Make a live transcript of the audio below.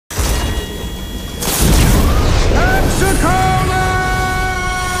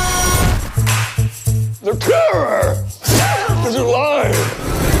Terror! Is it live?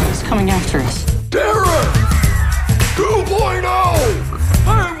 He's coming after us. Terror!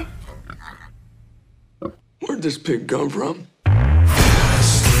 2.0! Where'd this pig come from?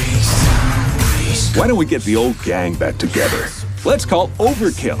 Why don't we get the old gang back together? Let's call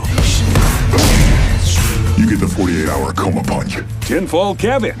Overkill. You get the 48-hour coma punch. Tinfoil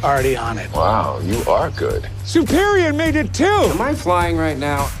Kevin. Already on it. Wow, you are good. Superior made it too. Am I flying right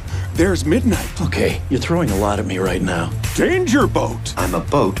now? There's Midnight. Okay, you're throwing a lot at me right now. Danger Boat. I'm a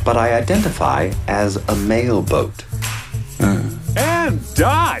boat, but I identify as a male boat. And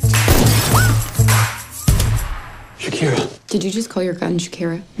Dot. Shakira. Did you just call your gun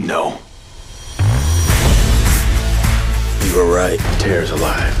Shakira? No. You were right. Tear's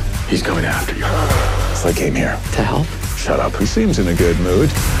alive. He's coming after you. So I came here. To help? Shut up. He seems in a good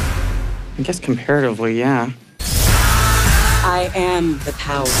mood. I guess comparatively, yeah. I am the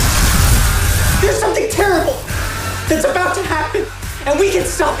power. There's something terrible that's about to happen, and we can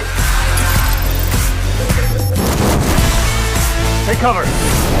stop it. Take cover.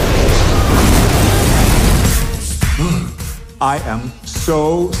 I am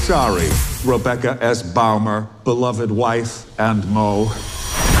so sorry, Rebecca S. Baumer, beloved wife and Mo.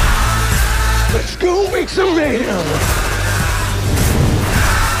 Let's go make some mayhem!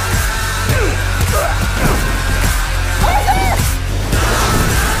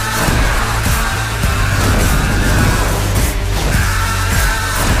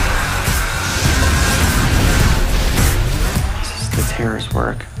 This is the terror's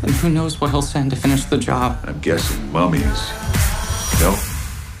work. And who knows what he'll send to finish the job. I'm guessing mummies. No?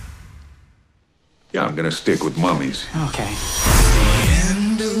 Yeah, I'm gonna stick with mummies. Okay.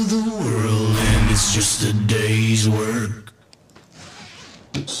 End of the world, and it's just a day's work.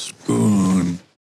 Spoon.